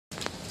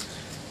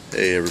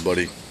Hey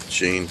everybody,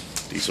 Shane,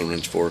 Diesel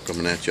Wrench 4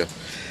 coming at you.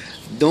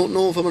 Don't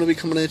know if I'm going to be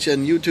coming at you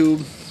on YouTube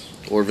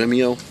or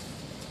Vimeo.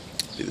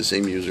 Be the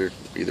same user,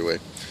 either way.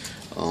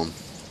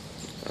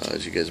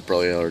 As you guys have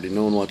probably already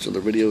known watching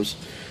other videos,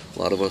 a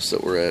lot of us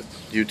that were at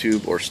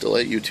YouTube or still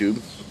at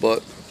YouTube,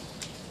 but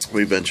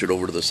we ventured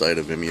over to the side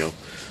of Vimeo.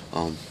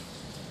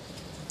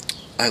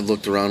 I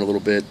looked around a little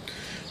bit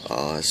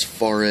as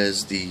far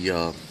as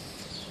the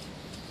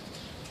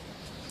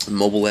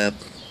mobile app.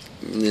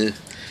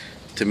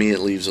 To me, it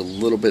leaves a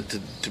little bit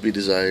to be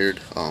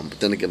desired, but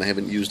then again, I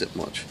haven't used it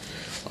much.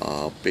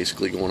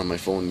 Basically going on my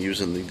phone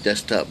using the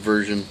desktop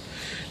version,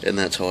 and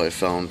that's how I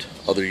found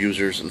other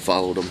users and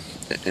followed them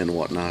and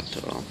whatnot.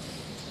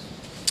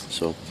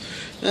 So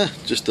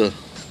just a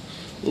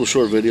little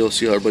short video,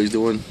 see how everybody's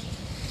doing.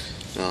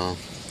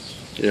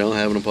 You know,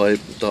 having a pipe,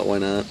 thought why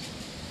not.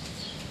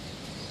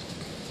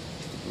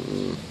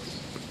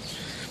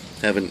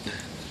 Haven't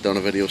done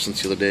a video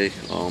since the other day.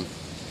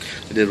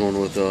 I did one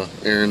with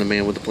Aaron, the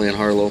man with the plan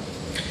Harlow.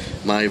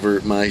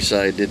 My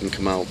side didn't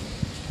come out.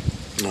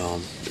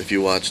 If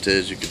you watched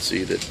his, you could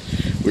see that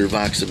we were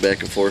voxing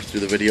back and forth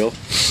through the video.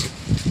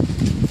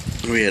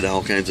 We had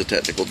all kinds of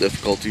technical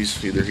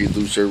difficulties. Either he'd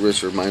lose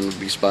service or mine would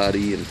be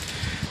spotty.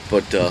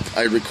 But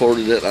I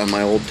recorded it on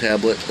my old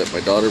tablet that my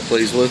daughter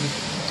plays with.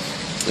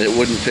 It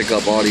wouldn't pick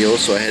up audio,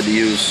 so I had to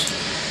use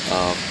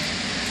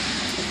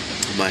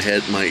my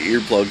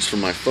earplugs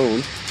from my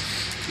phone.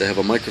 They have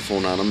a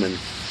microphone on them, and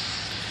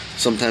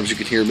sometimes you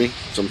can hear me,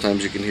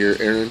 sometimes you can hear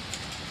Aaron,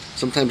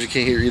 sometimes you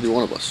can't hear either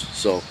one of us.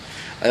 So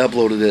I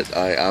uploaded it.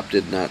 I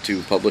opted not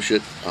to publish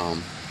it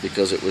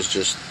because it was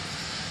just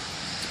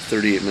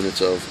 38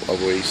 minutes of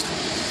waste.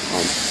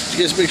 So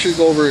you guys make sure you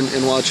go over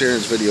and watch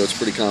Aaron's video. It's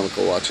pretty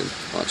comical watching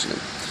him.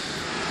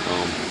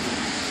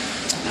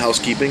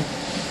 Housekeeping.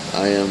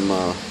 I am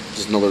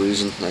just another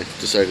reason I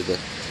decided to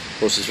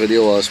post this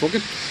video while I was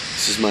smoking.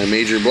 This is my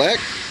Major Black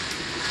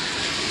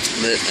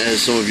that,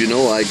 as some of you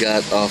know, I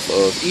got off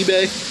of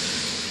eBay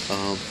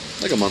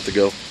like a month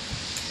ago.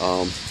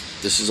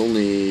 This is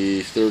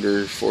only third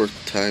or fourth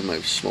time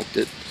I've smoked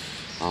it.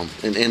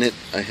 And in it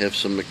I have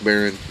some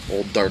McBaron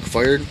Old Dark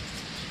Fired.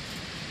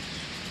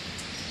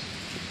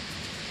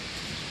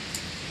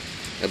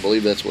 I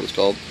believe that's what it's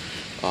called.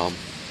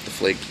 The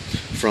flake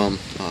from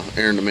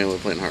Aaron, the man with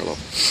the plan Harlow.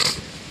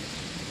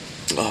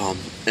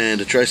 And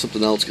to try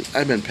something else, because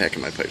I've been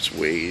packing my pipes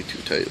way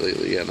too tight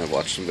lately, and I've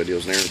watched some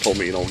videos, and Aaron told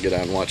me, you know, get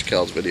on and watch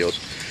Cal's videos.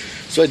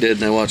 So I did,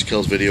 and I watched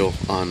Cal's video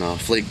on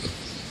flake,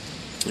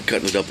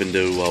 cutting it up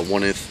into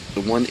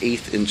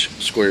 1/8 inch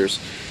squares,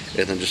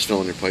 and then just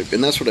filling your pipe.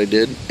 And that's what I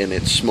did, and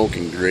it's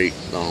smoking great.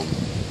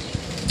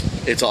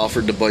 It's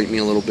offered to bite me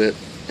a little bit,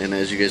 and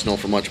as you guys know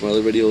from watching my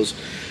other videos,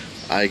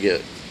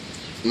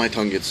 my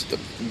tongue gets a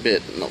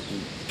bit,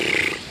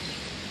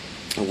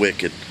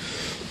 wicked.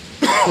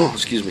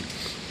 Excuse me.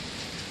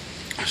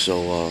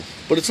 So,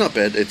 but it's not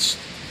bad.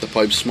 The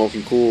pipe's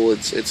smoking cool.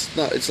 It's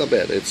not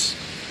bad.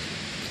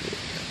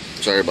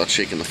 Sorry about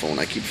shaking the phone.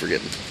 I keep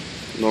forgetting.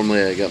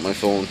 Normally I got my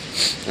phone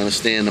on a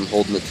stand. I'm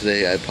holding it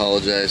today. I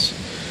apologize.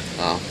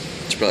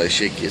 It's probably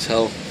shaky as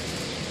hell.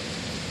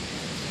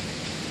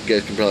 You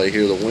guys can probably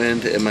hear the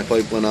wind, and my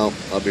pipe went out.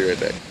 I'll be right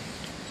back.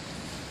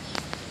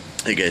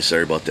 Hey guys,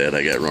 sorry about that.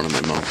 I got run in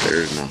my mouth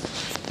there, and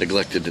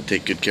neglected to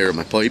take good care of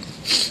my pipe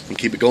and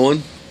keep it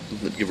going.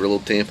 Give her a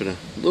little tamp and a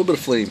little bit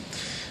of flame.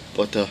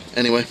 But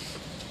anyway,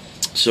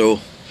 so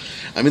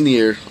I'm in the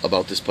air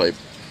about this pipe.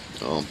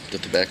 The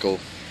tobacco.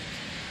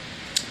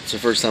 It's the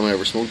first time I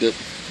ever smoked it.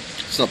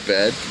 It's not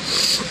bad.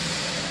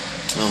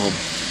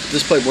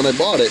 This pipe, when I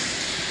bought it,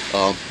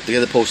 the guy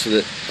that posted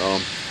it,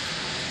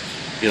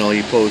 you know,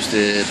 he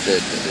posted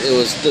that it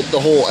was the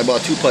whole. I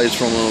bought 2 pipes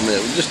from him.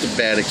 It was just a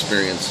bad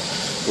experience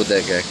with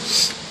that guy.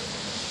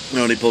 You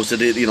know, and he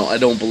posted it, you know, I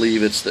don't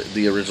believe it's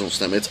the original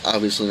stem. It's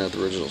obviously not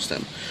the original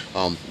stem.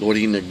 What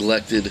he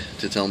neglected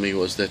to tell me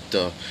was that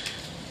the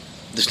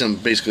stem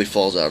basically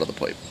falls out of the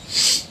pipe.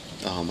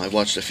 I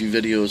watched a few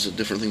videos of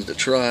different things to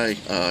try.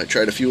 I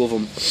tried a few of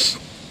them.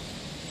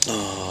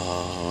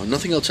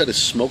 Nothing outside of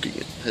smoking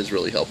it has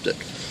really helped it.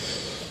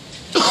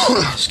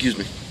 Excuse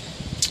me.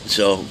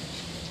 So,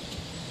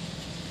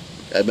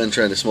 I've been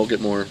trying to smoke it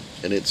more,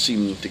 and it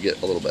seemed to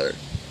get a little better.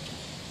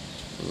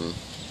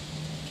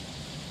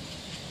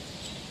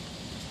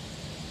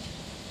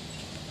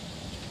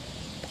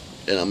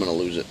 And I'm going to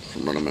lose it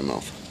from running my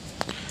mouth.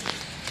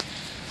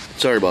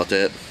 Sorry about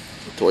that.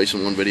 Twice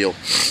in one video.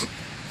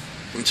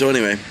 So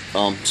anyway,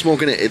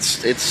 smoking it,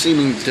 it's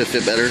seeming to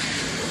fit better.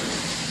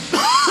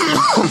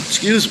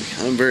 Excuse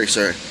me, I'm very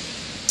sorry.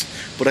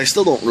 But I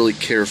still don't really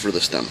care for the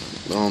stem.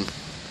 Let's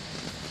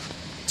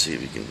see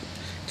if you can.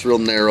 It's real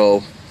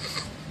narrow.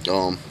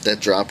 That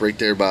drop right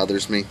there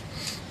bothers me.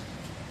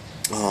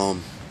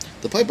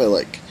 The pipe I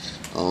like.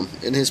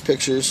 In his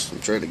pictures, I'm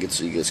trying to get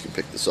so you guys can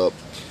pick this up.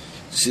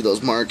 See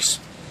those marks?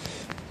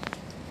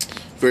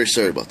 Very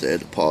sorry about that. I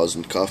had to pause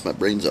and cough my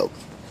brains out.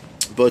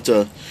 But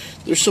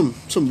there's some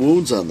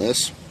wounds on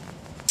this.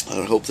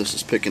 I hope this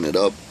is picking it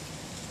up.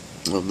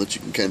 That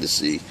you can kind of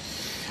see.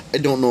 I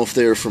don't know if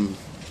they're from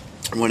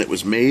when it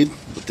was made,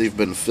 but they've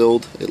been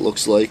filled, it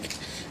looks like,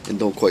 and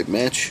don't quite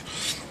match.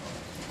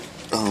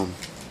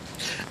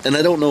 And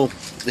I don't know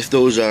if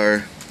those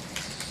are,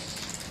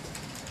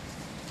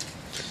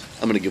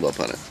 I'm going to give up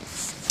on it.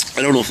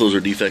 I don't know if those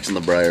are defects in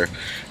the briar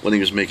when he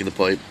was making the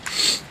pipe,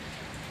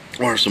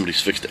 or if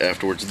somebody's fixed it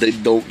afterwards. They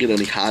don't get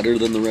any hotter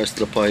than the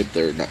rest of the pipe.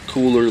 They're not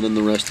cooler than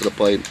the rest of the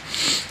pipe.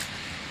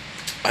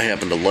 I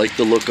happen to like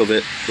the look of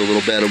it, the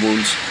little battle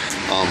wounds.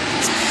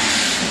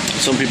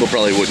 Some people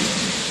probably wouldn't.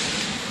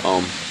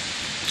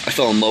 I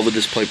fell in love with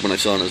this pipe when I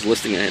saw it on his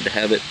listing. I had to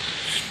have it.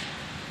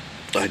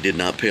 I did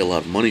not pay a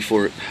lot of money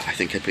for it. I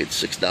think I paid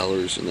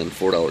 $6 and then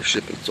 $4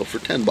 shipping, so for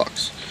 $10.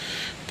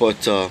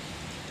 But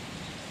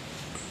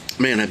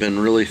man, I've been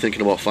really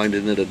thinking about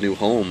finding it a new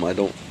home.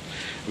 I'm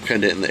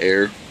kind of in the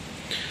air,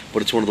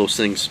 but it's one of those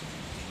things.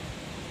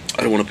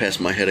 I don't want to pass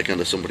my headache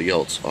onto somebody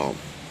else.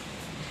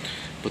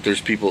 But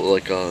there's people,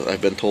 like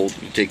I've been told,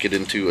 you take it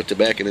into a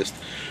tobacconist,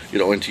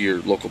 into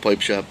your local pipe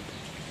shop,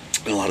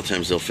 and a lot of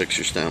times they'll fix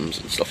your stems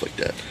and stuff like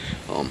that.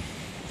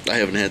 I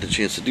haven't had the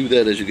chance to do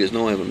that, as you guys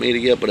know. I haven't made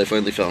it yet, but I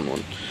finally found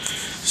one.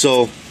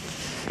 So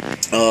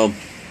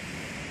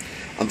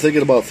I'm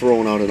thinking about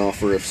throwing out an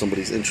offer if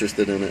somebody's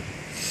interested in it.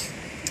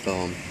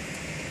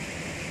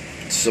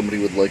 Somebody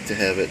would like to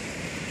have it,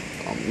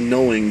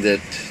 knowing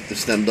that the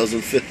stem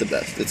doesn't fit the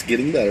best. It's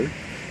getting better.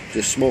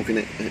 Just smoking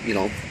it,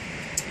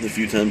 the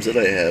few times that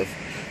I have,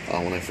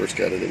 when I first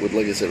got it, it would,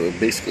 like I said, it would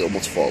basically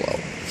almost fall out.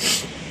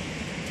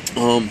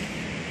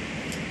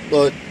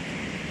 But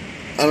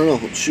I don't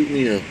know. Shoot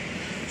me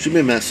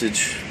a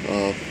message,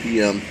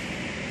 PM.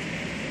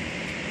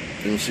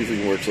 See if we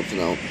can work something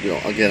out.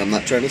 Again, I'm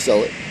not trying to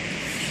sell it,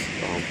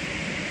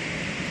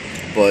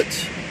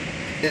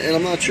 and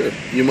I'm not sure.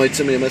 You might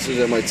send me a message.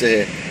 I might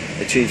say,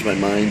 hey, I changed my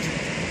mind,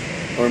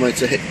 or I might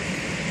say, hey,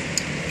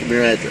 give me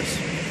your address,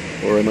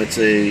 or I might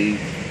say,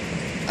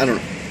 I don't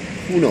know.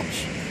 Who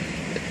knows?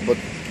 But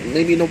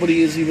maybe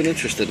nobody is even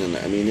interested in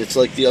that. I mean, it's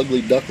like the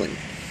ugly duckling.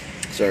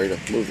 Sorry to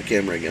move the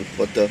camera again,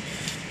 but so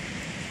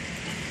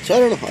I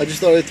don't know. I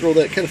just thought I'd throw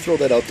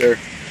that out there.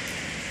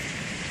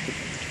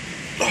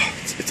 Oh,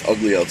 it's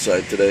ugly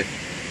outside today.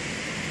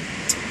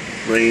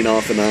 Rain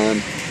off and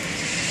on.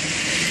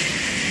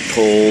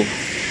 Cold.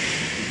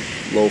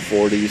 Low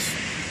 40s.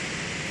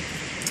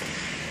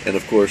 And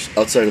of course,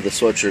 outside of the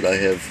sweatshirt, I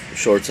have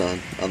shorts on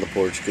the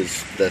porch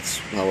because that's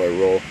how I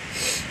roll.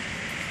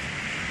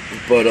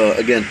 But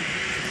again,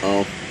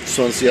 just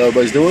want to see how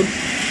everybody's doing.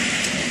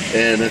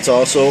 And it's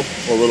also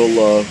a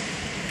little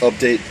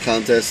update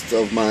contest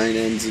of mine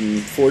ends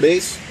in 4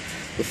 days,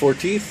 the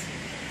 14th.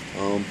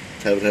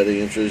 Haven't had any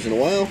entries in a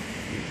while.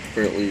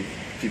 Apparently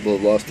people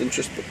have lost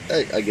interest, but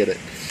hey, I get it.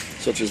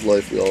 Such is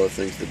life. We all have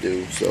things to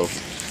do. So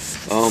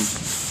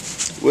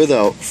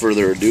without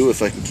further ado,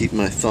 if I can keep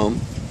my thumb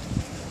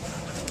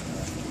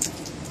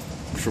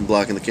from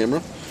blocking the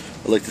camera,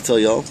 I'd like to tell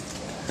y'all,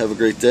 have a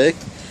great day.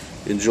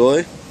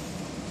 Enjoy.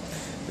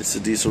 It's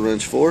the Diesel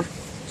Wrench 4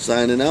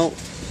 signing out.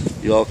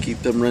 You all keep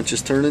them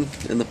wrenches turning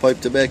and the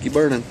pipe tobacco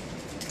burning.